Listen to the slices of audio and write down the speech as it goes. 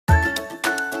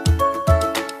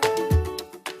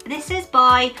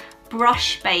by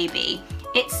Brush-Baby.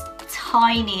 It's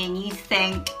tiny and you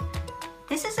think,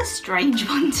 this is a strange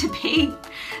one to be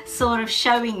sort of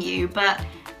showing you, but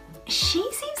she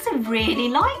seems to really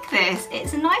like this.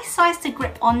 It's a nice size to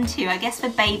grip onto, I guess for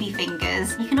baby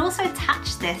fingers. You can also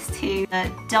attach this to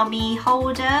a dummy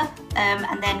holder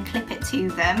and then clip it to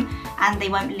them and they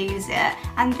won't lose it.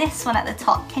 And this one at the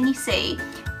top, can you see?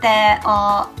 There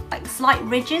are like slight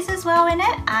ridges as well in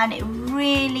it, and it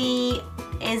really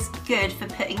is good for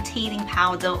putting teething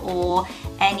powder or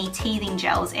any teething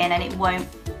gels in, and it won't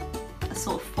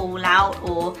sort of fall out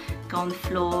or go on the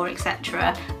floor,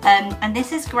 etc. And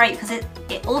this is great because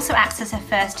it also acts as a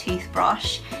first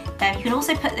toothbrush. You can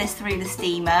also put this through the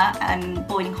steamer and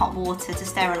boiling hot water to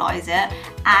sterilise it,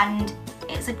 and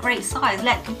it's a great size.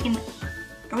 Look, you can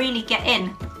really get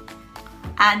in,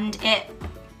 and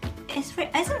it's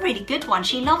a really good one.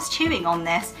 She loves chewing on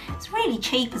this. It's really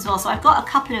cheap as well, so I've got a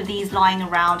couple of these lying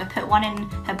around. I put one in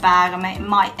her bag. I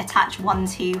might attach one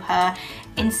to her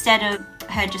instead of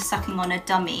her just sucking on a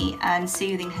dummy and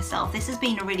soothing herself. This has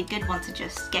been a really good one to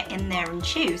just get in there and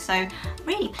chew, so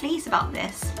really pleased about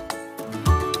this.